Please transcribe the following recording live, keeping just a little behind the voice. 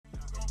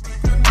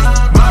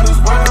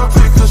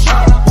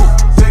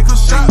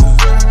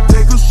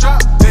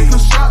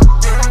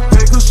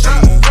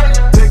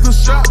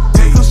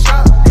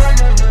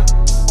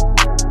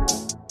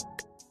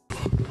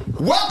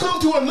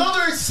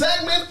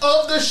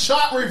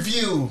shot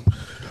review.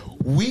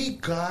 We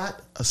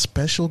got a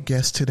special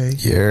guest today.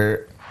 Yeah.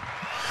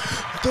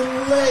 The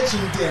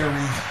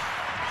legendary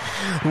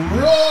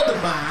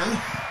Roadman,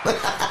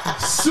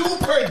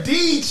 Super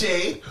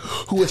DJ,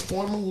 who is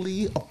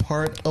formerly a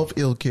part of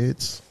Ill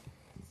Kids,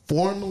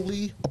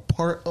 formerly a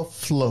part of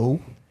Flow,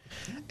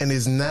 and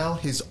is now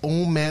his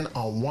own man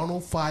on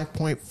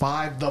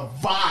 105.5 The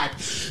Vibe.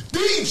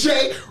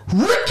 DJ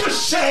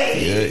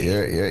Ricochet!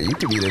 Yeah. You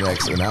could be the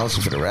next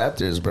announcer for the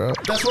Raptors, bro.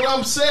 That's what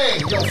I'm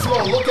saying. Yo,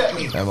 Flo, look at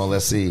me.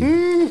 MLSC.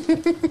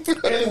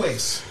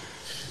 Anyways,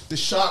 the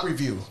shot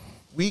review.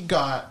 We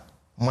got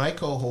my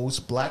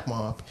co-host, Black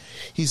Mob.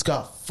 He's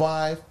got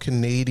 5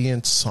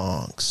 Canadian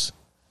songs.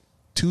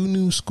 2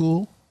 new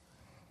school,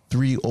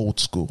 3 old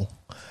school.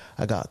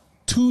 I got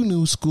 2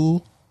 new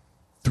school,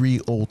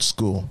 3 old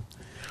school.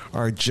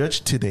 Our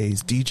judge today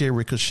is DJ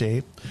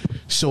Ricochet.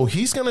 So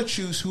he's going to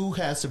choose who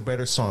has the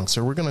better song.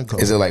 So we're going to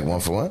go. Is it like 1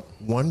 for 1?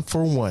 1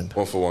 for 1.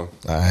 1 for 1.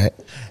 All right.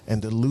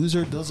 And the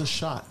loser does a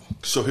shot.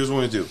 So here's what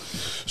we're going to do.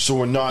 So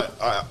we're not,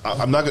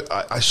 I'm not,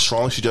 I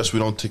strongly suggest we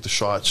don't take the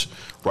shots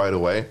right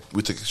away.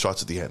 We take the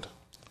shots at the end.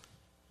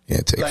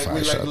 Yeah, take Like 5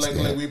 we shots.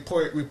 like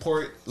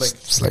report like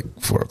it's like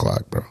 4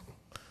 o'clock, bro.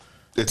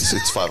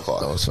 It's 5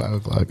 o'clock. Oh, it's 5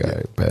 o'clock. All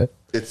right, bet.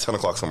 It's 10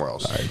 o'clock somewhere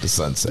else. All right, the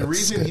sun sets. the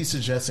reason he's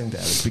suggesting that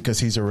is because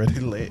he's already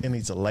late and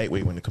he's a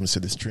lightweight when it comes to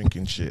this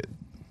drinking shit.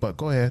 But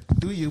go ahead,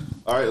 do you?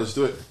 All right, let's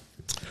do it.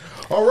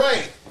 All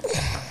right,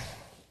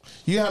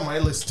 you have my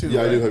list too. Yeah,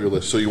 right? I do have your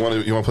list. So you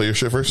want to play your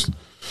shit first?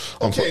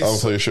 Okay, I'm gonna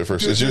play your shit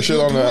first. Is your shit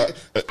do on that?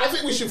 I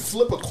think we should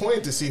flip a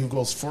coin to see who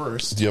goes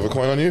first. Do you have a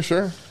coin on you?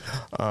 Sure.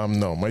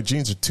 No, my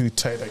jeans are too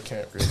tight. I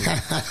can't really.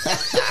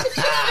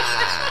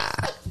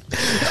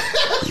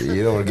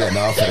 You know we're getting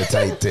off of the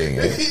tight thing.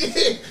 Eh?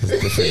 It's a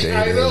different day.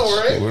 I know,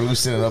 right? We're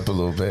loosening it up a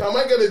little bit. How am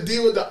I gonna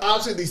deal with the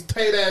option of these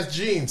tight ass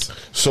jeans?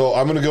 So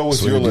I'm gonna go with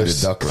So your we do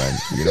list. the duck run.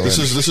 You know, This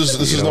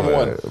is number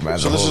one.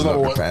 So this is number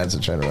one. Pants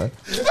and trying to run.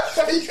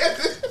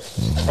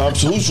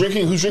 So who's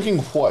drinking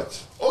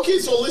what? Okay,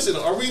 so listen,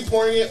 are we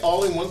pouring it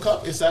all in one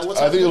cup? Is that what's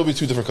I think happening? it'll be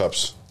 2 different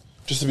cups,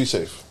 just to be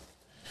safe.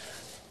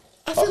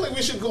 I feel like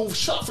we should go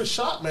shot for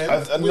shot, man.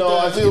 I think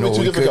it'll be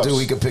 2 different cups.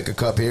 We could pick a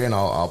cup here, and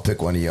I'll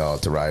pick one of y'all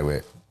to ride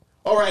with.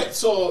 All right,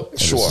 so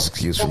Sure.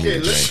 Excuse for me okay,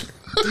 to let's, drink.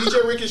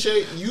 DJ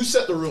Ricochet, you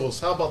set the rules.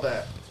 How about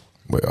that?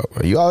 Well,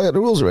 you all got the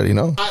rules already,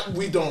 no?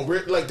 We don't.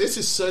 We're like, this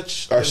is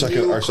such Our a second-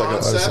 new our second-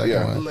 our concept. second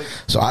Yeah. one. Like,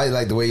 So I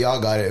like the way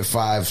y'all got it.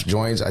 5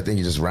 joints. I think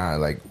you just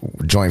round like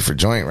joint for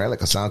joint, right?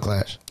 Like a sound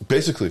clash.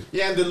 Basically.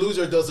 yeah, and the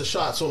loser does a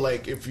shot. So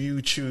like, if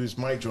you choose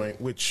my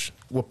joint, which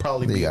will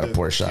probably Then be you got to the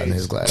pour a shot in case.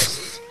 his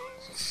glass.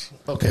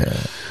 Okay. Yeah.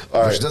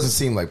 All Which right. doesn't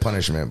seem like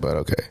punishment, but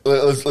okay.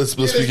 Let's is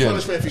begin.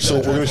 punishment if you So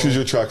gotta we're gonna drive choose home.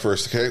 your track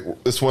first, okay?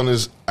 This one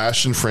is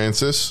Ashton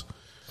Francis,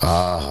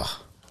 and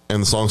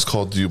the song's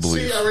called "Do You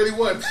Believe." See, I already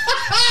won.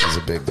 He's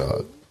a big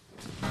dog.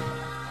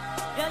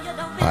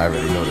 I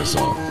already know this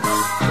song.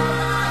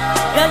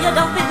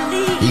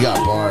 He got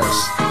bars.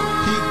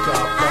 He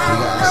got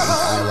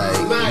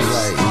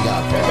He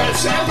got bars. that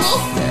sample.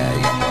 Yeah,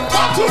 he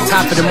got bars.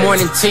 Top of the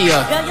morning to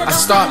ya. I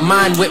start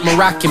mine with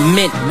Moroccan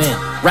mint.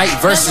 Right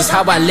versus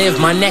how I live.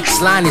 My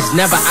next line is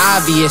never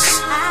obvious.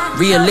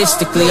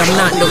 Realistically, I'm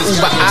not the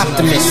uber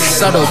optimist.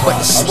 Subtle, but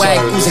the swag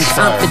oozing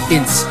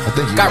confidence.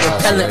 think you Got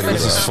lost repellent already.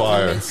 for This is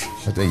fire.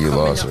 I think you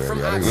lost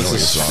already. I don't even know what your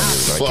song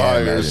is. I can't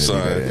Fire, imagine son.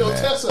 you better Yo, than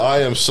that. Tessa, I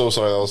am so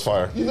sorry. That was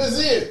fire. you didn't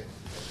see it.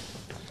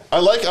 I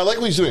like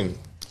what he's doing.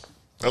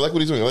 I like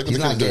what he's doing. I like what He's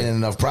the not kid's getting doing.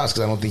 enough props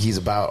because I don't think he's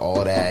about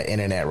all that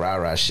internet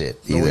rah-rah shit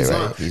either, he's right?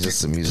 not. He's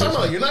just a musician.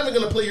 Come on, you're not even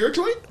gonna play your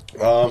joint. I'm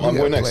gotta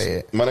going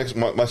play next.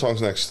 it. My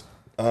song's next.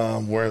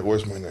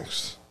 Where's my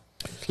next?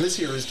 Let's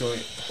hear his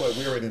joint, but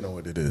we already know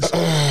what it is.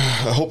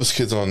 I hope this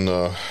kid's on.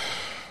 I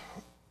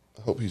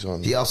hope he's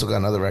on. He also got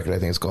another record, I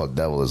think it's called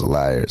Devil is a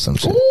Liar or some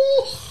shit.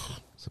 Ooh,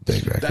 It's a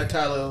big record. that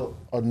title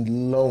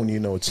alone, you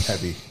know, it's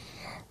heavy.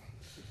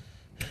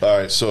 All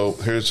right, so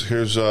here's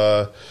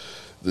the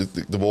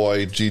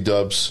boy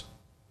G-Dubs,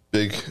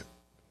 Big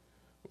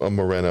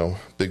Moreno.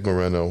 Big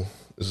Moreno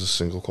is a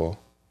single call.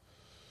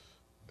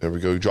 There we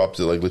go. He dropped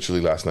it like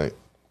literally last night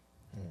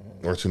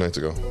or 2 nights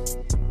ago.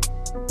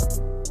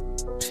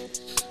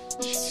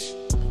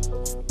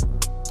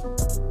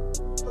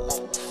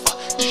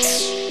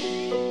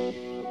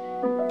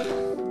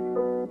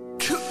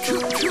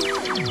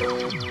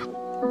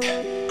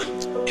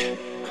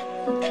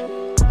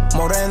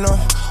 Moreno,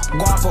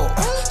 guapo,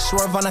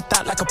 swerve on a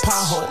thought like a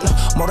pothole.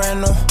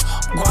 Moreno,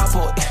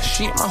 guapo,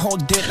 she my whole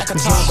dick like a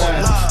taco.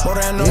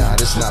 Moreno, Yeah,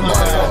 this is not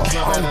bad at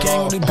all. on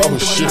gang, we been through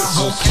shit. it.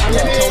 Whole I mean,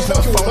 it ain't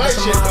fucking with my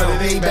shit, but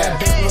it ain't bad.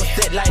 Big little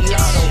fit like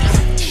Lotto.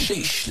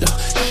 Sheesh,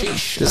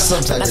 sheesh. This is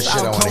some type of That's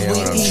shit I how want to hear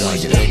when I'm we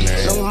drunk and eat.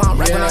 ignorant. Long mouth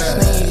rapping on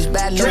sneeze.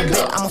 Bad little Drink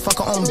bit, up. I'ma fuck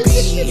her on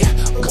beat.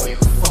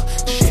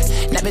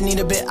 Shit, never need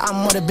a bit,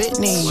 I'm what a bit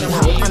need.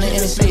 Hop on the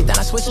interstate, then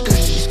I switch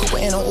speeds. Scoop her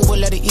in on Uber,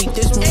 let her eat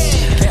this meat.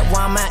 Can't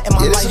where I'm at in my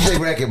This life. is a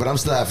big record, but I'm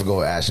still have to go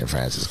with Ashton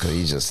Francis because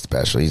he's just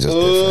special. He's just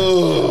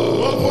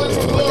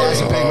different. But that's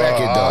a big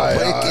record,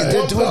 though.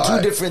 They're doing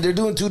two different. They're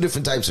doing two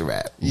different types of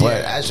rap.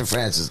 But Ashton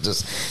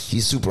Francis,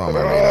 he's super on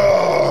my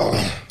radar.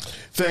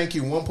 Thank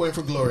you. 1 point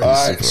for Glory. All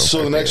right,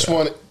 so the next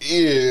one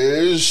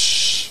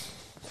is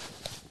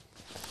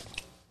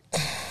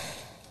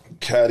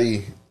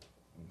Caddy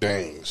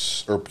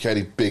Bangs or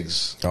Caddy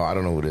Biggz. Oh, I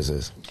don't know who this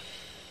is.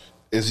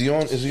 Is he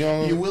on?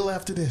 You will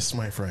after this,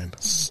 my friend.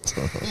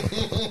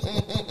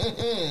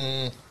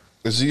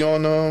 Is he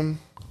on?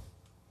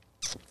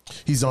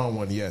 He's on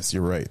one. Yes,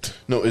 you're right.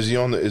 No, is he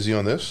on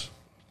this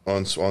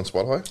on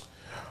Spotify?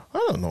 I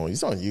don't know.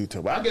 He's on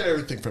YouTube. I get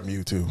everything from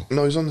YouTube.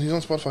 No, he's on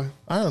Spotify.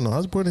 I don't know. I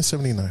was born in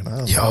 '79. I don't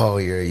know. Yo,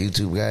 you're a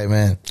YouTube guy,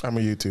 man. I'm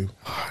a YouTube.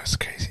 Oh, that's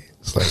crazy.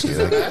 It's like,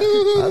 I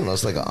don't know.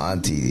 It's like an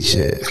auntie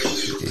shit.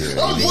 You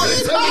know,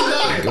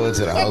 you go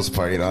into the house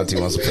party and auntie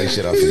wants to play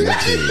shit off of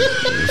YouTube.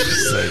 It's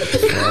just like,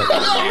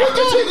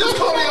 Just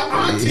call me an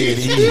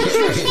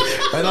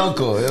auntie. an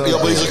uncle. Yo,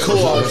 but he's a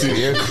cool auntie.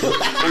 You're cool.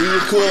 He's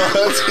a cool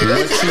auntie.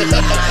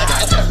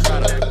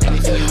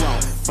 Anything you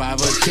want,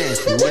 5 or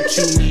 10. What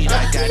you need,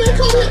 I got that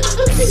product.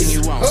 Anything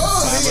you want, 5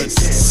 or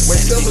 10.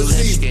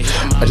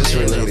 I just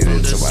related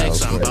it to my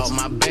house I'm party. about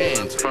my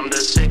bands. From the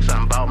 6,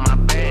 I'm about my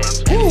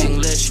bands. Anything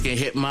less, you can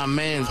hit my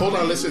man. Hold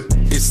on, listen.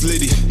 It's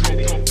Liddy.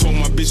 Told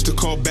my bitch to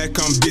call back,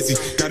 I'm busy.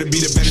 Gotta be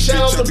the better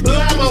Shout out to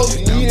Blamo.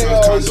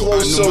 Yeah,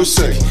 so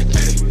sick.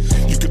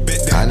 You can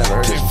bet that. I never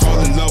heard Can't it fall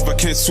before. in love, I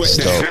can't sweat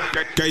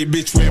that. Got your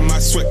bitch wearing my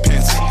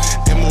sweatpants.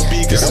 MOB,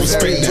 gotta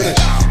respect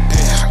that.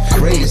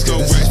 Crazy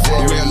because this is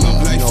very,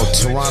 Toronto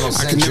Toronto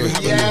centric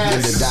Yes.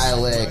 in the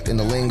dialect, in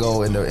the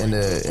lingo, in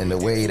the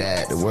way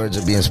that the words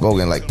are being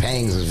spoken. Like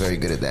Pangs is very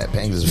good at that.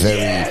 Pangs is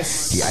very. I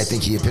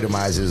think he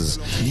epitomizes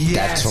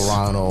that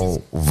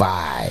Toronto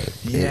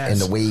vibe in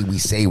the way we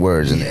say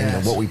words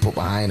and what we put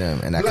behind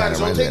them, and that kind Blacks,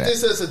 of don't reminds me take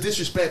of this as a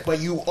disrespect, but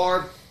you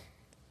are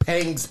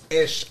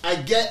Pangs-ish. I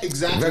get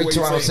exactly very what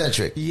you're Toronto saying.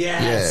 centric.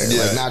 Yes.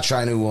 Yeah, like not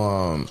trying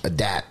to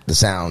adapt the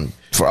sound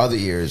for other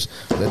ears.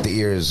 Let the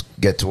ears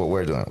get to what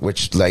we're doing,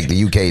 which like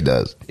the UK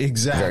does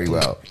Exactly. very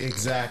well.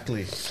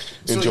 Exactly.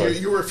 So Enjoy.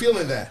 you were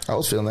feeling that. I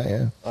was feeling that,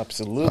 yeah.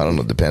 Absolutely. I don't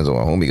know. Depends on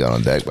what homie got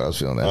on deck, but I was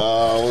feeling that.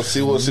 We'll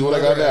see what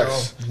I got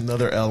next.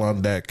 Another L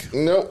on deck.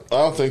 Nope, I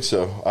don't think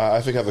so.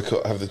 I think I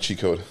have the cheat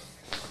code.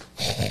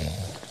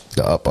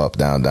 The up,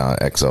 down,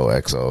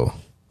 XO,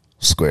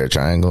 square,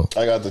 triangle.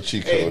 I got the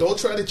cheat code. Hey, don't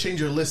try to change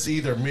your list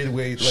either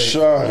midway. Like,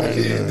 Sure.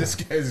 This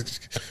guy's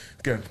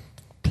gonna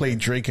play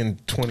Drake in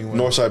 21.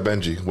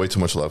 NorthSideBenji, way too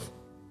much love.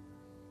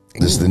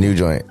 This is the new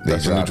joint. They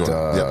That's the new dropped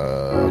joint. Yep.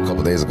 a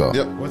couple days ago.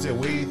 Yep. What's it?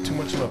 Way too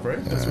much love,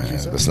 right? That's what you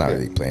said. That's not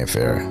really playing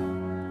fair.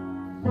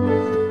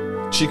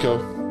 Chico.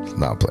 It's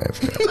not playing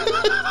fair.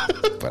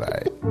 But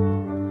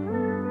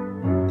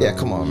yeah,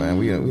 come on, man.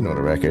 We know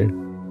the record.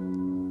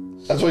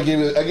 That's why I gave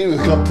you a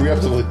cup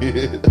preemptively.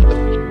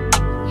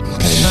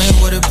 Ain't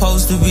what it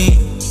supposed to be,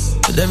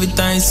 but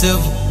everything's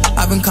silver.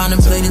 I've been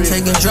contemplating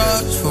taking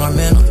drugs for a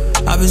minute.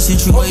 I've been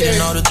situating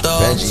all the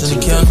thugs in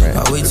the kennel.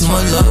 I way too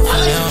much love for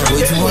them,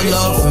 way too much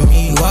love for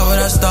me. Why would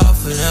I stop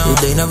for them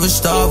if they never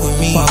start with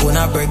me? Why would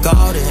I break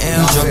all the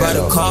M's? Jump out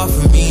the car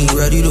for me,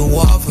 ready to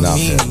walk for Not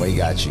me. fair, but he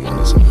got you on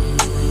this one.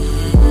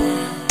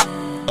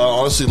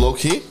 Honestly, low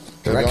key.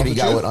 The record he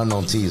got with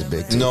Unknown T is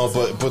big too. No,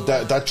 but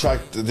that track.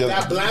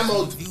 That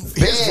Blamo, his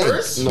Big.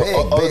 verse? No,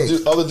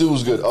 Big. other dude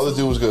was good.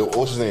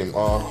 What's his name?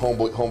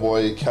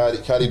 Homeboy,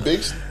 Caddy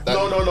Biggz.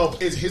 No.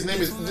 His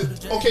name is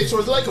okay. So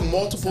it's like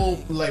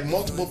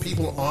multiple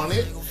people on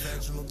it.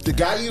 The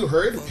guy you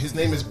heard, his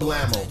name is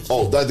Blamo.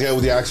 Oh, that the guy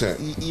with the accent.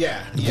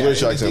 Yeah,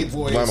 British in the accent. deep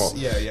voice. Blamo.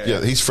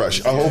 Yeah. He's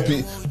fresh. I hope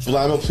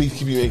Blamo, please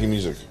keep you making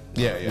music.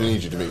 Yeah. We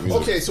need you to make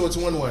music. Okay, so it's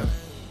 1-1.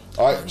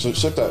 All right, so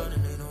check that.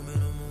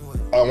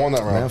 I won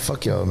that Man, round.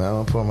 fuck y'all, man. I'm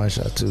gonna pour my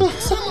shot too.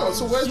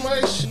 So where's my?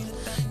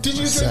 Did you drink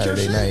your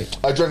Saturday shit? night.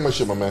 I drank my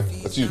shit, my man.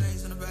 That's you.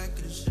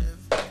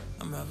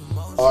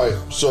 All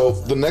right, so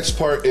the next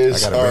part I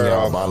is gotta bring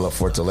y'all our. a bottle of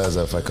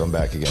Fortaleza if I come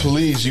back again.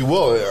 Please, you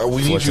will. We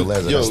need you.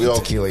 Fortaleza, that's the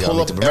tequila y'all pull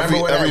need up to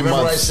remember. every Remember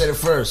I month. said it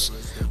first.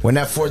 When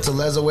that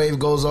Fortaleza wave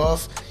goes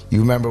off, you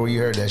remember when you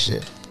heard that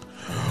shit.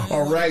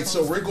 All right,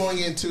 so we're going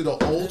into the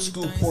old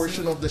school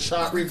portion of the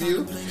shot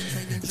review.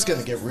 It's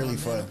gonna get really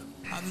fun.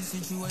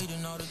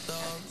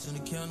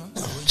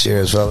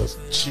 Cheers, fellas.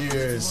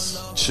 Cheers.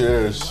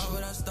 Cheers.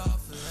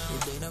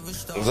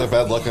 Was that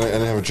bad luck and I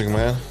didn't have a drink in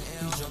my hand?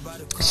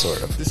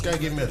 Sort of. This guy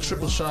gave me a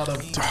triple shot of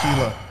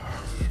tequila.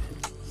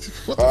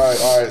 All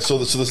right. So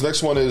this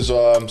next one is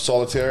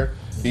Solitair.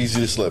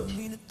 Easy to slip.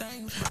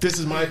 This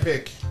is my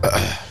pick.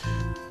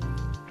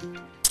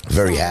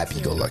 Very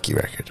happy-go-lucky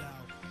record.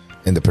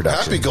 In the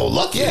production. Happy go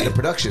lucky. Yeah, the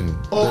production.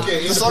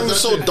 Okay, The song is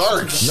so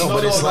dark. No,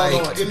 but it's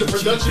like- in the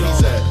production he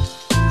said.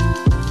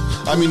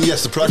 I I mean,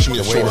 yes, the production.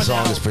 The way the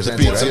song is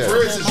presented. The beats, The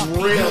verse is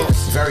real.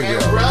 Very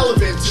and real.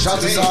 relevant to Shout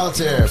to today.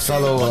 Solitair,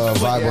 fellow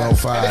Vibe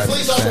 105. And it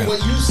plays off of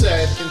what you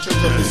said in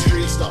terms of the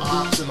streets, the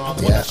ops, and all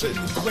that shit.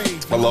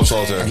 I love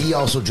Solitair. And he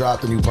also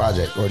dropped a new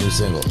project or a new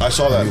single. I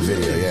saw that new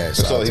video. Yeah, I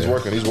saw that. He's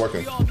working. He's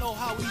working.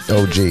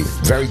 OG,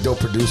 very dope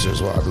producer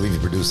as well. I believe he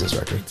produced this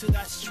record.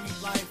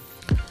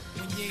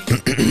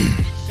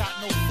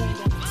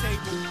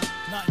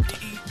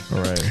 All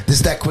right. This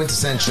is that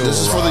quintessential. This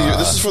is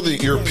for the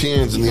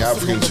Europeans and the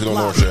Africans who don't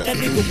know shit, and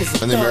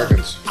the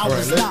Americans. I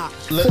was not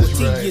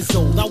 14 years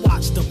old. I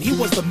watched him. He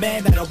was the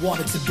man that I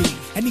wanted to be,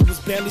 and he was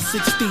barely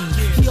 16.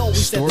 He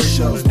always said the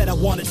shoes that I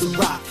wanted to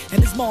rock,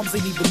 and his moms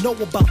didn't even know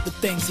about the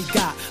things he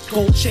got.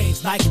 Gold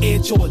chains, Nike Air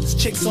Jordans,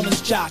 chicks on his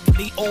jock, and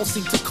they all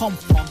seem to come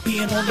from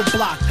being on the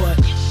block. But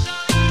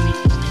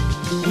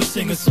we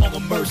sing a song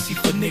of mercy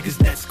for niggas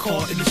that's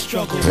caught in the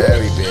struggle.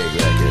 Very big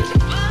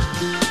record.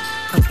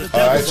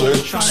 Alright,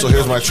 so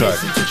here's my track.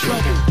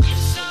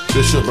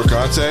 Bishop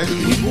Brigante.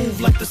 We move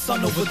like the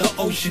sun over the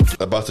ocean.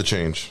 About to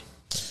change.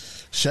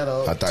 Shut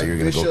up. I thought you were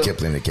gonna go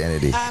Kipling to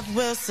Kennedy. I'm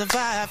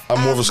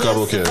more of a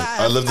Scarborough kid.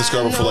 I lived in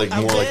Scarborough for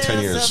more like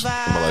 10 years of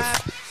my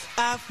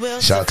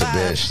life. Shout out to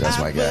Bish, that's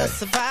my guy.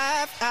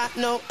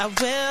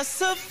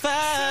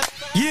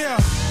 Yeah.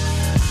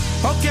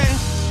 Okay.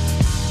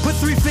 Put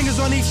 3 fingers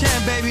on each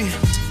hand, baby.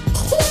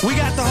 We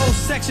got the whole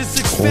Section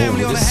 6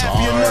 family on a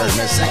happier note.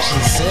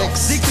 Section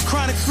 6. Zeeks the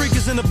chronic freak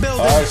is in the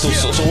building. Alright, so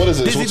what is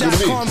it? So what's it gonna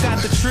be? Busy.com got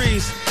the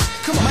trees.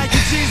 Come on, Mikey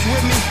G's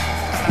with me.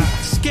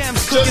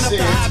 Scams cooking up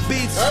the hot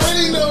beats. I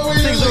already know where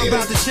Things you're are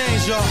about to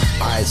change, y'all.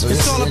 Alright, so this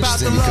It's is all about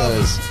the interesting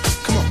because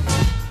Come on.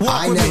 Walk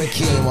I with never me.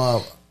 came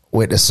up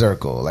with the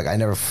circle. Like I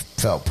never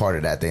felt part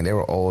of that thing. They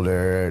were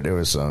older. There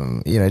was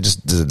some,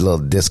 just a little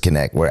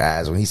disconnect.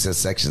 Whereas when he says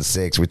Section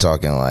 6, we're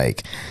talking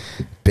like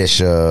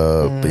Bishop,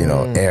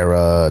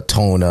 Era,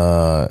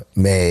 Tona,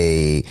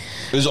 May.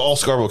 These are all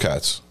Scarborough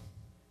cats.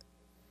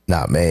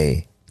 Not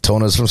May.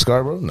 Tona's from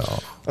Scarborough? No.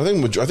 I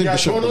think Yeah,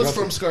 Bishop Tono's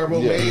from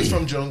Scarborough. May's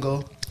from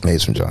Jungle.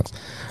 May's from Johns.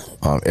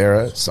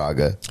 Era,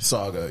 Saga.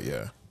 Saga,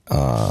 yeah.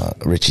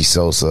 Richie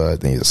Sosa, I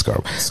think he's a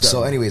Scarborough.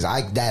 So anyways,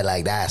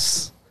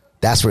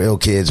 that's where Ill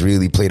Kids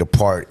really played a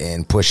part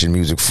in pushing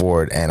music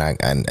forward,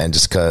 and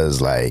just cause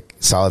like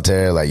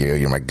Solitaire, like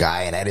you're my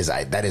guy, and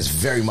that is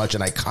very much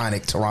an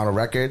iconic Toronto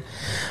record.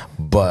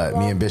 But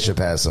me and Bishop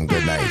had some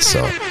good nights,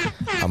 so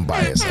I'm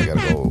biased. I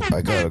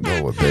gotta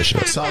go with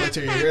Bishop.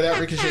 Solitaire, you hear that?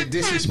 Ricochet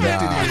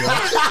disrespected you.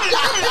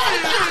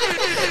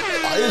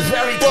 It was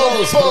very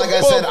close, but like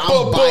I said,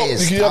 I'm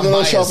biased. You have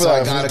another shot from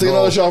that. Take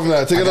another shot from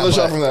that. Take another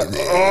shot from that.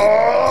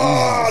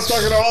 Oh,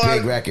 talking all that.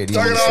 Big record.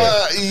 Talking all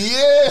that.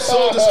 Yeah.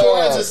 So the score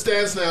as it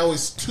stands now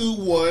is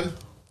 2-1.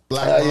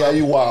 Black. Yeah,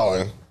 you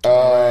wildin'.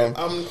 I'm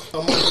on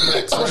the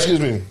next. Right? Excuse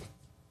me.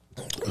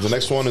 The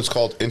next one is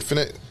called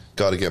Infinite.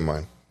 Gotta get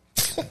mine.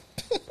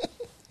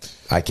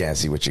 I can't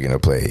see what you're gonna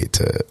play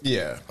to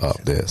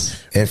up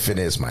this.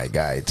 Infinite is my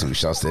guy too.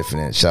 Shouts to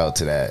Infinite. Shout out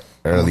to that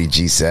early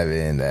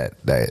G7.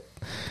 That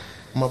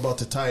I'm about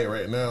to tie it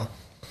right now.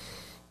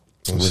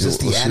 was this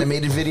the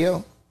animated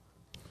video?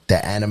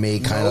 The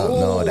anime kind of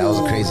no, that was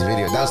a crazy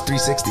video. That was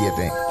 360, I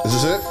think. Is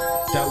this it?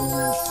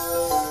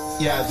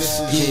 This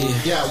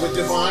is with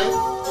Divine.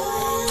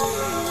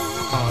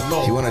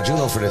 No, He won a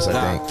Juno for this,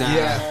 I think.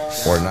 yeah.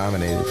 Or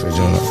nominated for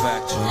Juno.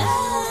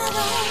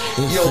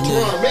 Yo,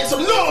 Toronto, make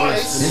some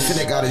noise.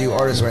 Infinite got a new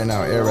artist right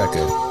now, Air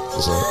Record.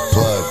 It's a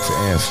plug for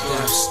Inf.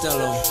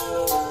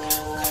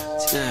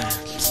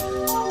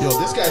 Yo,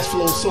 this guy's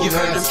flow so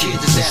nasty.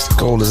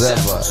 Cold as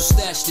ever.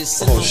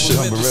 Oh shit.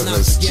 Humber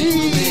Rivers.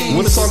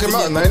 When the song came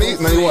out?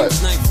 90? 90 what?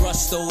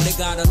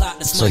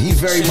 So he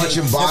very much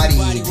embodied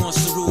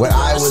what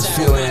I was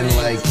feeling.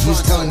 Like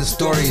he's telling the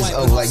stories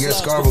of like you're a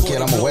Scarborough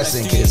kid, I'm a West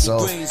End kid.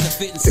 So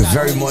it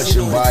very much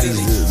embodies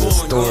the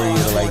story.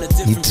 Of, like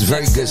he's a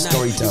very good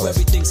storyteller.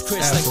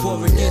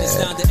 Yeah.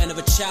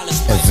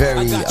 And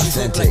very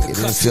authentic. It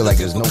didn't feel like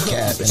there's no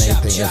cap in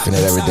anything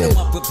Infinite ever did.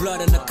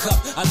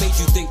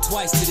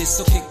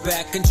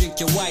 Back and drink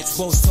your whites.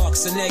 Both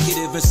talks are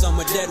negative and some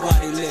are dead while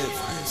they live.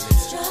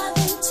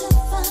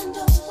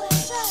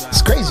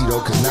 It's crazy though,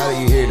 because now that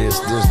you hear this,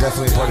 there's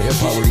definitely a part of hip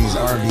hop where these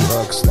R&B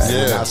hooks that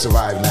will not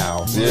survive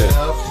now. Yeah.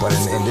 But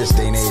in this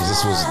day and age,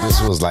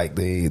 this was like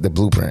the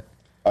blueprint.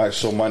 All right,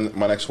 so my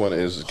next one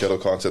is Ghetto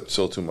Concept.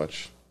 Still too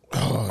much.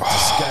 Oh,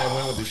 this guy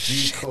went with the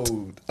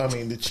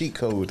the cheat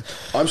code.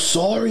 I'm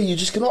sorry, you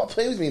just cannot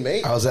play with me,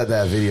 mate. I was at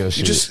that video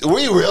shoot. Were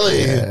you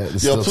really? Yeah,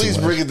 Yo, please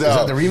break it down. Is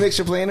that the remix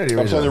you're playing or the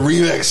original? I'm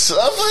playing the remix.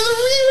 I'm playing the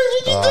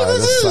remix. What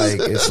do you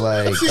think It's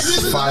like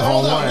See, 5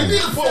 hold on on, 1. we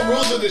need to put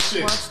rules in this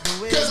shit.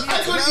 Because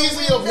I could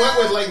easily have went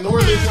with like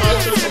Northern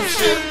Touch or some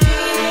shit.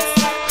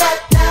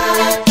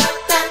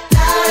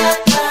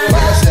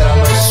 Like I said, I'm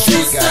a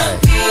street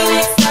guy.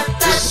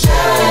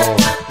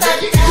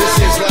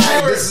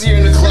 This is you're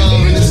in the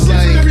club and this is like,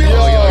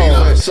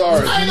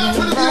 sorry.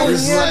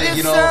 This is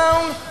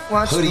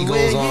like, hoodie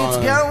goes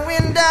on.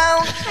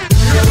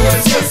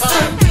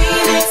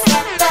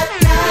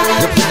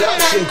 The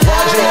production,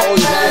 Quadro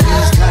always had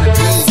these kind of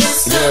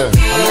beats. Yeah.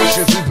 I'm not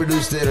sure if he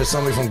produced it or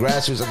somebody from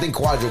Grassroots. I think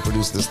Quadro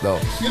produced this though.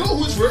 You know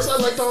whose verse I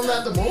liked on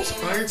that the most?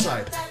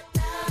 Ironside.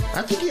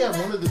 I think he had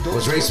one of the dope.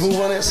 Was Ray Smooth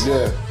on this?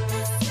 Yeah.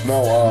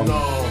 No.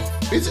 No.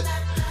 Is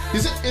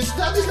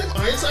that his name?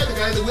 Ironside, the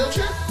guy in the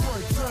wheelchair?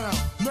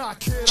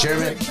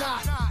 Chairman.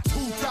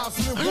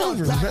 I don't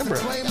even remember.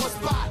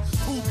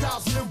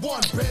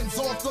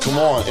 Come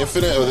on,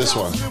 Infinite or this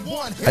one?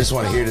 I just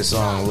want to hear this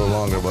song a little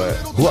longer, but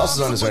who else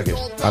is on this record?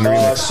 On the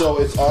remix? So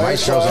it's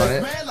Maestro's on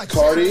it.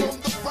 Cardi.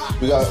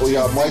 We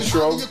got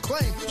Maestro.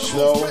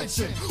 Snow.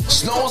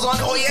 Snow's on.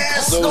 Oh yeah,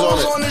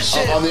 Snow's on this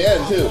shit. On the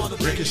end too.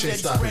 Ricochet,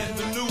 stop it.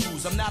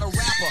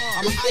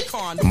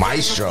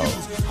 Maestro.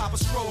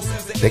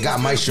 They got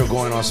Maestro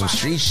going on some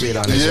street shit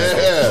on this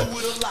record.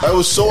 Yeah. I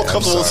was so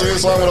comfortable singing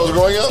this song when I was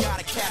growing up.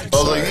 I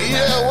was like,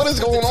 yeah, what is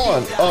going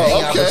on? Oh,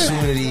 Any okay.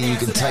 opportunity you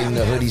can tighten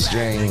the hoodie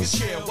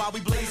strings. You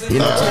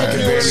know, you can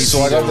barely So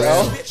see I got the the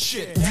L.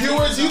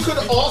 Viewers, you could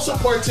also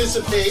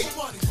participate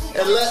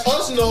and let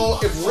us know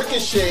if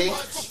Ricochet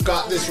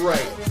got this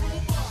right.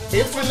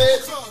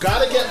 Infinite,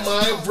 Gotta Get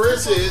Mine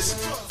versus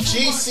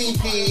GC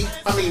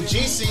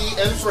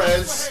and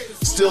Friends,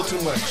 Still Too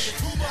Much.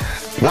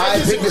 Why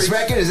I picked this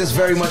record is this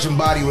very much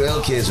embody what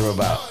Ill Kids are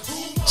about.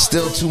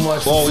 Still too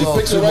much for he flow,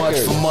 picked the too much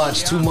record. for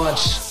much, too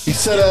much. He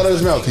said it out of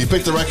his mouth. He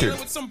picked the record.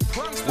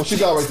 What you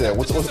got right there?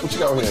 What you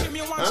got right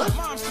here? Huh?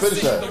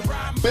 Finish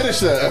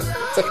that.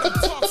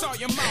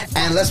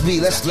 And let's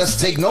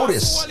take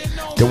notice.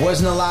 There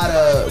wasn't a lot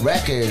of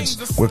records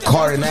where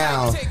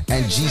Kardinal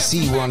and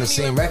GC were on the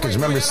same records.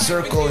 Remember,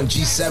 Circle and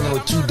G7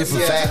 were two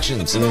different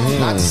factions.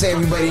 Not to say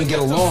everybody didn't get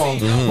along,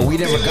 but we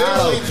never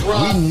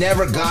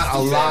got a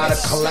lot of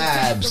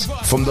collabs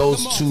from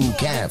those two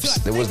camps.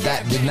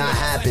 That did not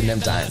happen them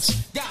times.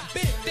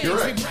 You're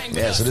right.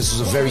 Yeah, so this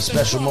was a very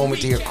special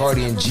moment to hear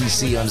Cardi and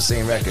GC on the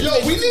same record. Yo,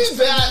 we need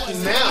that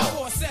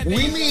now.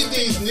 We need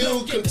these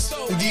new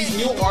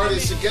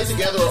artists to get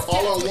together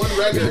all on one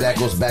record. Yeah, but that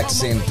goes back to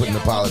saying put the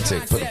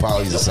politics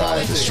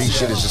aside. The street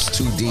shit is just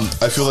too deep.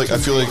 I feel like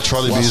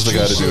Charlie B is the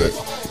guy to do it.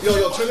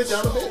 Yo, turn it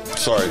down a bit.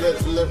 Sorry.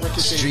 Let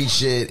Ricochet. Street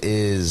shit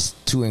is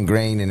too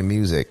ingrained in the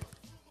music,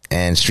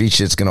 and street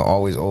shit's gonna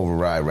always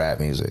override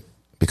rap music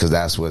because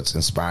that's what's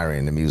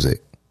inspiring the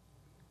music.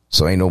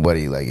 So ain't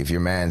nobody like if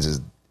your man's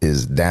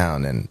is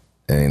down, and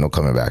ain't no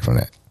coming back from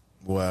that.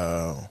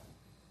 Wow.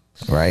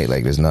 Right?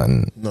 Like there's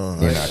nothing. No,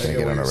 you're not gonna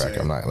get on a record.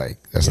 I'm not like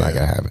that's not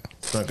gonna happen.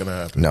 It's not gonna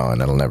happen. No,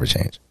 and that'll never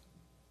change.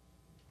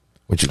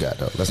 What you got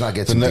though? Let's not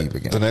get too deep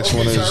again. The next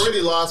one is. I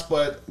already lost,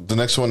 but the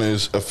next one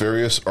is a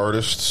various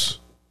artists.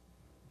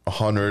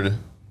 100.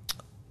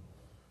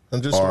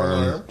 I'm just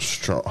arm.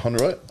 Strong.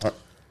 100 what?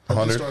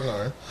 100 strong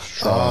arm.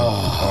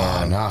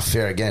 Oh, not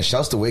fair again.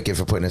 Shouts to Wicked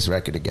for putting this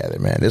record together,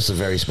 man. This is a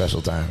very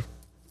special time.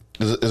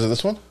 Is it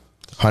this one?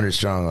 100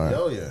 strong arm.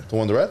 Oh yeah. The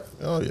one the red?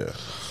 Oh yeah.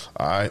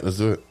 All right, let's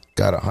do it.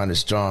 Got 100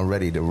 strong,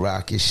 ready to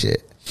rock your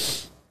shit.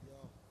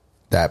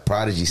 That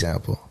Prodigy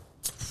sample.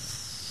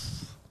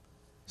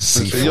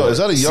 C4. Yo, is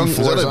that a young? Is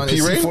that a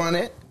P Ray? C4 on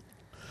it?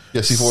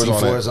 Yeah,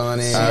 C4 is on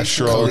it.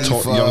 Astro,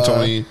 Young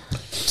Tony,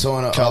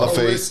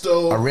 Caliphate,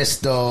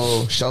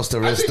 Aristo, Shouts to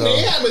Aristo. I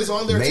think Mayhem is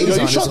on there too. Yo,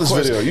 you shot this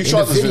video. You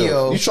shot this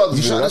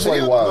video. That's why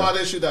you wild. No, I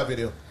didn't shoot that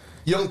video.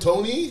 Young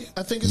Tony,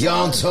 I think it's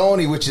Young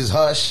Tony, which is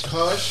Hush.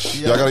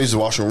 Yeah. Yo, I gotta use the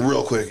washroom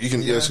real quick. You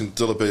guys can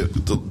deliberate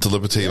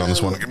on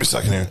this one. Give me a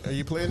second here. Are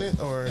you playing it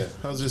or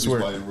how's this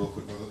work? Real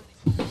quick,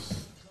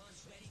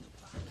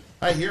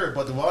 I hear it,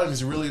 but the volume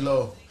is really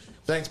low.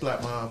 Thanks,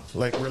 Black Mob.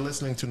 Like we're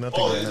listening to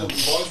nothing right now. The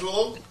volume's real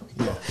low?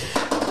 Yeah.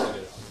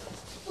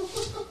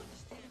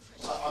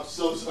 I'm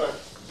so sorry.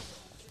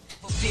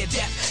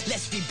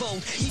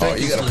 Oh,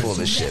 you gotta pull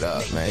this shit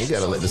up, man. You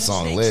gotta let the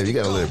song live. You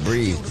gotta let it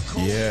breathe.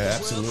 Yeah,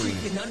 absolutely.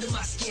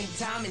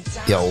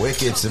 Yo,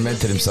 Wicked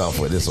cemented himself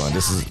with this one.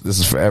 This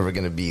is forever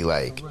gonna be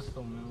like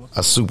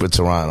a super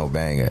Toronto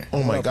banger.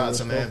 Oh my God, it's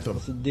an anthem.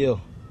 What's the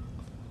deal?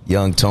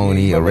 Young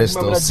Tony,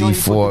 Aristo,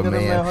 C4,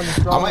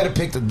 man. I might have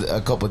picked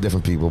a couple of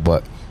different people,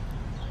 but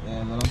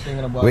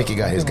Wicked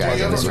got his guys.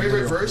 Do you have a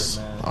favorite verse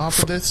off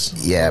of this?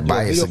 Yeah,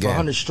 bias again.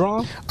 100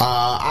 strong.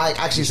 I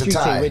actually it's a Streets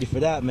ain't tie ready for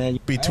that, man.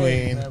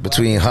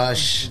 between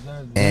Hush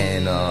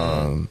and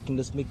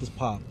Let's make this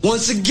pop.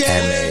 Once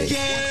again.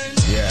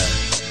 Yeah.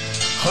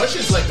 Hush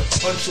is like the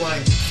punchline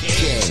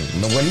king.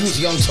 When he was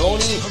Young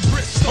Tony,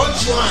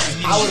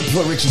 punchline. I would have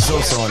put Richie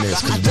Sosa on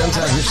this because one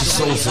time Richie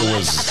Sosa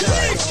was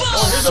like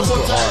super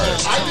hard.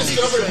 I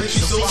discovered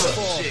Richie Sosa.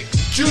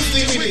 Juice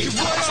DVD.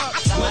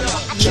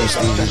 Juice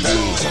DVD.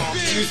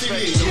 Juice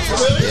DVD. You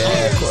familiar?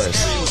 Yeah, of course.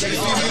 Juice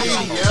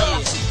DVD.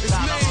 Yeah.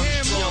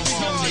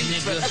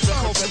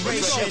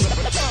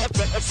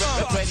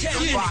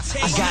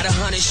 I got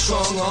 100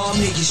 strong arm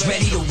niggas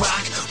ready to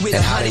rock with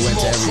And how they went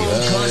to every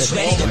guns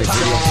ready to in the pop.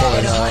 video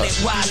pulling up.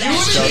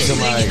 Shout to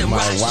my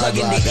wide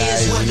block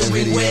guys in the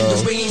video.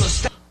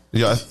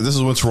 Yeah, this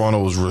is when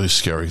Toronto was really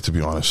scary, to be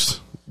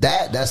honest.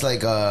 That's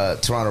like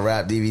Toronto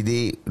rap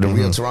DVD, the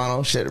real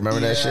Toronto shit. Remember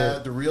that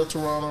shit? The real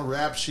Toronto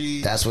rap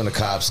sheet. That's when the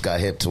cops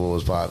got hip to what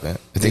was popping.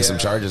 I think some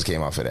charges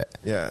came off of that.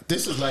 Yeah,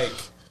 this is like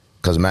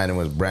Because man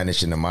was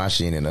brandishing the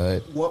machine in the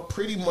hood. What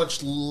pretty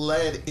much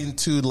led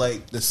into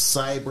like the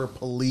cyber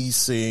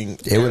policing.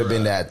 It would have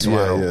been that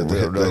Toronto,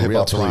 the real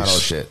hip-hop Toronto police.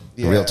 shit.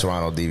 Yeah. Real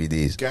Toronto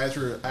DVDs. Guys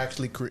were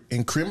actually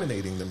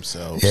incriminating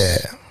themselves. Yeah.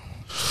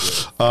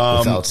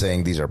 Without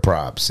saying these are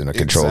props in a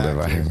controlled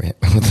environment.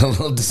 With a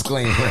little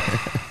disclaimer.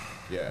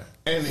 Yeah.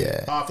 And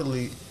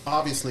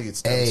obviously it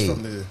stems Hey,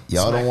 from the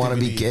y'all don't want to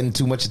be getting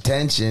too much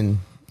attention.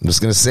 I'm just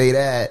going to say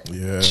that.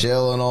 Yeah.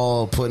 Chill and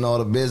all, putting all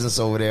the business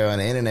over there on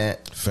the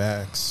internet.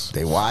 Facts.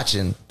 They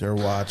watching. They're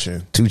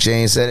watching. 2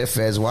 Chainz said it,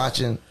 Feds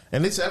watching.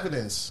 And it's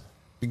evidence.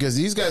 Because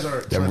these guys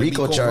are The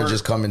RICO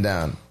charges coming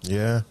down.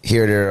 Yeah.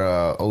 Here they're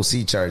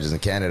OC charges in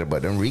Canada,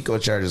 but them RICO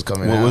charges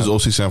coming down. What was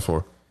OC stand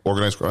for?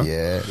 Organized crime?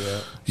 Yeah.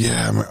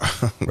 Yeah, man.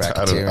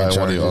 Racketeering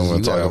charges.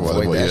 You gotta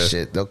avoid that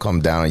shit. They'll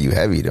come down on you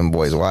heavy. Them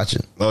boys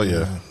watching. Oh,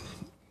 yeah.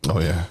 Oh,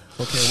 yeah.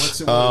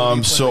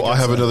 Okay, so I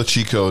have another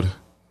cheat code.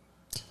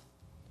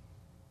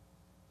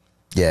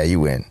 Yeah, you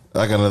win.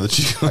 I got another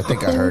cheat code. I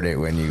think I heard it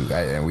when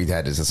and we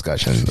had this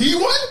discussion. He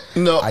won?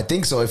 No. I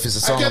think so. If it's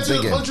a song I I'm get to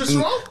thinking. 100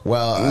 strong?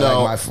 Well,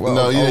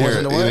 No, you didn't hear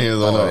it. You didn't hear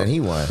the and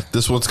he won.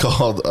 This one's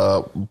called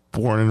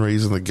Born and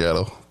Raised in the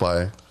Ghetto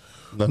by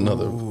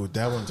another. Ooh,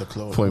 that one's a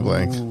close. Point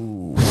blank.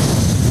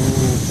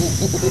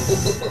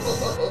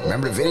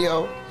 Remember the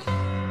video?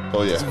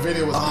 Oh, yeah. The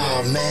video was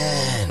Oh, big.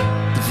 man.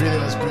 The video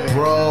was big.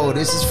 Bro,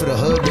 this is for the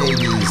hood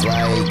babies.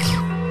 Like,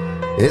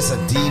 it's a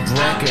deep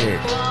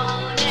record.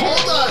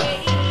 Hold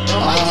on.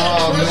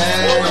 Oh,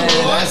 man.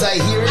 As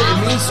I hear it,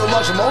 it means so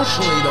much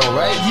emotionally, though,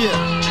 right?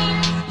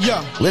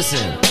 Yeah.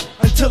 Listen.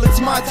 Until it's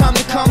my time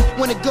to come.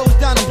 When it goes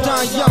down, I'm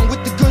dying young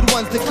with the good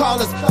ones. They call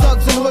us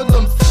thugs and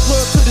hoodlums.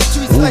 Loyal to the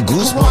streets like the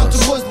Quran to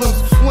Muslims.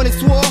 When it's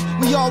war,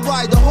 we all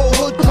ride, the whole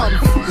hood comes.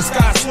 The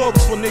sky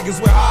slopes for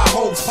niggas with high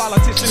hopes.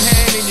 Politician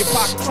hand in your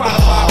pocket trying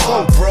to buy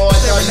votes. Bro, I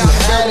thought you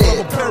had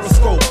it.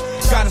 Periscope.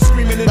 Got it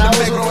screaming in the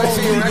megaphone.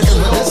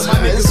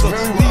 This one.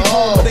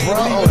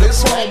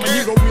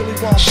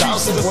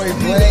 Shouts to Boy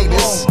Blake.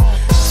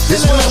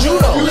 This one's you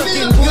though.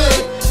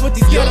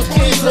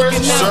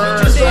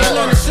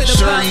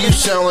 Sir, you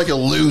sound like a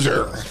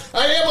loser.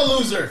 I am a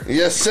loser.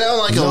 You sound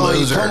like a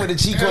loser. You come with the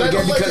cheat code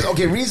again because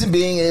reason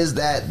being is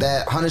that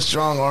 100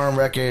 Strong Arm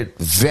record,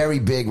 very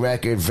big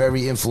record,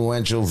 very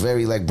influential,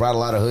 very like brought a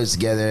lot of hoods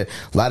together,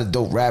 a lot of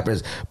dope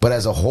rappers. But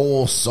as a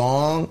whole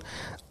song,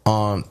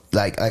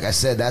 like I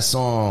said, that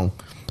song.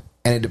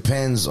 And it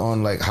depends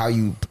on like how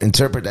you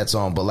interpret that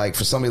song, but like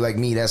for somebody like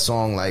me, that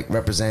song like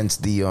represents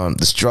the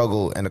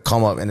struggle and the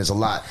come up, and it's a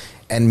lot.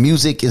 And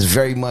music is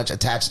very much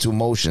attached to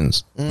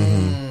emotions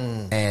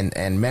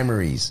and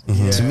memories,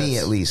 to me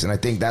at least. And I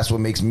think that's what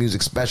makes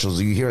music special.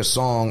 So you hear a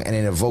song and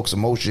it evokes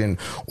emotion,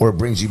 or it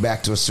brings you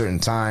back to a certain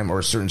time or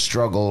a certain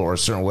struggle or a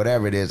certain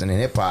whatever it is. And in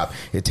hip hop,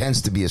 it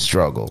tends to be a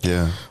struggle.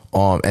 Yeah.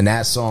 And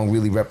that song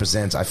really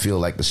represents, I feel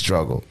like, the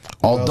struggle.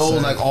 Although,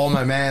 like, all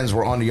my mans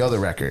were on the other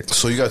record.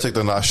 So you gotta take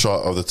the last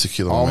shot of the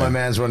tequila. All my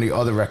mans were on the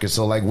other record.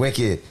 So, like,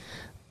 Wicked.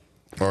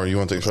 Or you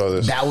want to take a shot of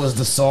this? That was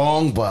the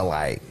song, but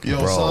like, Yo,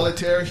 bro.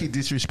 Solitair, he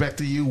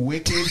disrespected you.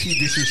 Wicked, he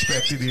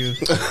disrespected you.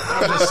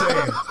 I'm just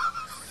saying.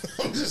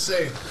 I'm just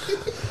saying.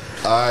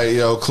 All right,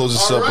 yo, close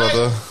this up,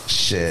 brother.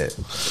 Shit.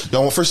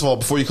 Yo, well, first of all,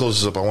 before you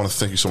close this up, I want to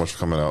thank you so much for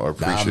coming out. I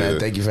appreciate it.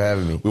 Thank you for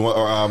having me. We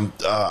want,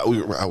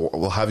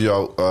 we'll have you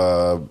out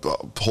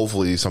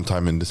hopefully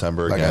sometime in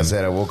December Like again. I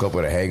said, I woke up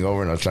with a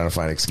hangover and I was trying to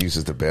find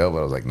excuses to bail, but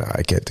I was like, nah,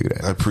 I can't do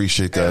that. I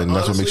appreciate that, and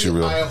that's what makes you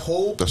real. I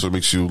hope That's what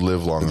makes you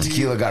live longer.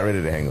 Tequila got rid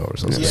of the hangover.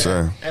 So Yes,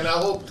 sir. And I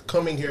hope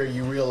coming here,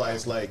 you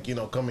realize, like, you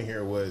know, coming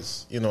here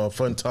was, you know, a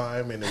fun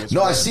time, and it was.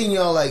 No, fun. I seen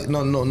y'all like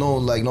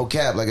no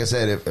cap. Like I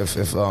said,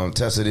 if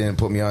Tessa didn't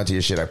put me onto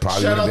your shit, I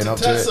probably would Shout have been out up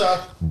to to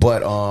Tessa. it.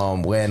 But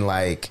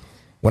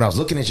when I was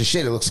looking at your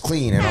shit, it looks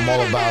clean, and I'm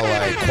all about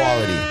like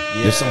quality.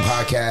 There's some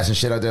podcasts and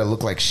shit out there that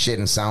look like shit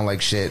and sound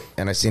like shit,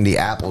 and I seen the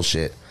Apple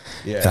shit,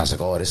 and I was like,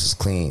 oh, this is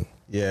clean.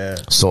 Yeah.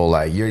 So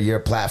like your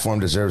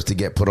platform deserves to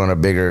get put on a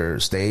bigger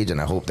stage,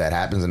 and I hope that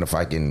happens. And if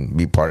I can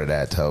be part of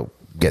that to help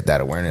get that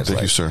awareness,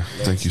 Thank you, sir.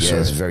 Thank you, sir.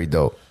 It's very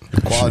dope.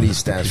 Quality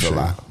stands for a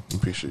lot.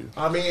 Appreciate it.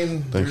 I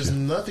mean, there's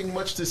nothing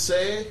much to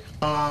say.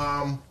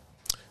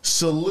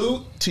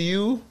 Salute to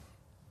you,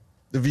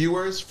 the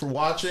viewers, for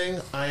watching.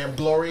 I am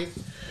Glory.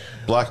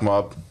 Black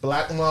Mob.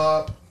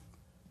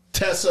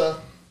 Tessa.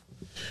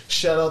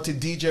 Shout out to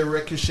DJ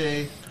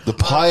Ricochet. The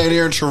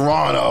pioneer in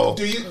Toronto.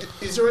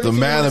 Is there anything the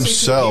man you want to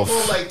say to himself.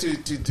 people, like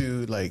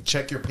to like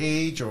check your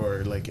page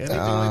or like anything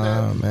like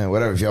that? Man,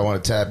 whatever. If y'all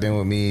want to tap in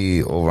with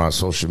me over on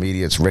social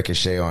media, it's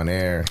Ricochet on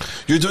air.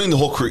 You're doing the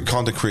whole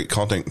content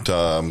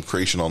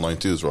creation online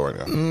too as well right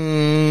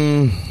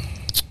now.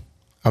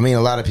 I mean,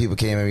 a lot of people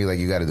came at me like,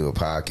 you got to do a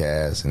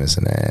podcast and this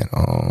and that.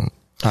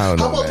 I don't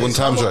know. When the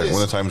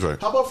time's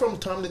right. How about from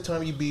time to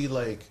time you be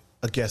like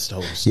a guest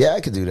host? Yeah,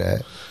 I could do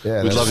that.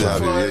 Yeah, we'd love to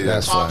have you. Yeah,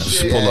 that's fine.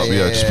 Just pull up.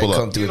 Yeah, just pull up.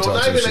 Come through and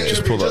talk some shit.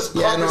 Just pull up.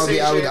 Yeah, no,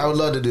 I would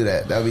love to do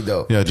that. That'd be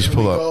dope. Yeah, just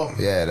pull up.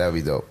 Yeah, that'd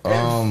be dope.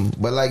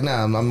 But like,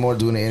 nah, I'm more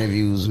doing the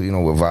interviews, you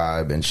know, with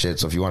Vibe and shit.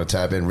 So if you want to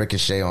tap in,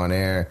 Ricochet on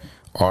air,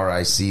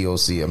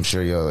 RICOC. I'm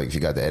sure you'll, like, if you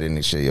got the editing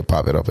shit, you'll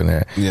pop it up in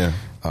there. Yeah.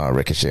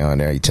 Ricochet on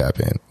there, you tap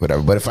in,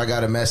 whatever. But if I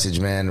got a message,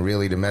 man,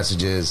 really the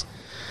message is,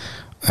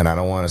 and I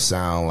don't want to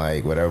sound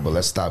like whatever, but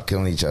let's stop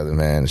killing each other,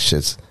 man.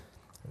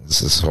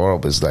 This is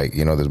horrible. It's like,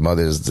 you know, the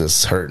mother's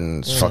just hurting,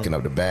 it's fucking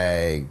up the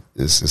bag.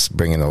 It's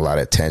bringing a lot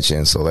of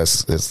attention. So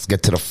let's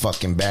get to the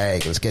fucking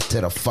bag. Let's get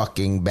to the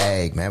fucking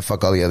bag, man.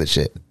 Fuck all the other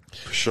shit.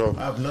 For sure.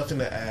 I have nothing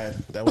to add.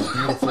 That was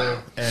beautiful.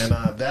 And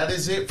that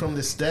is it from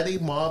the Steady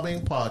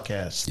Mobbing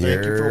Podcast.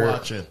 Thank you for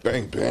watching.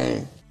 Bang,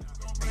 bang.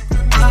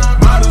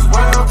 Might as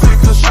well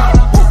take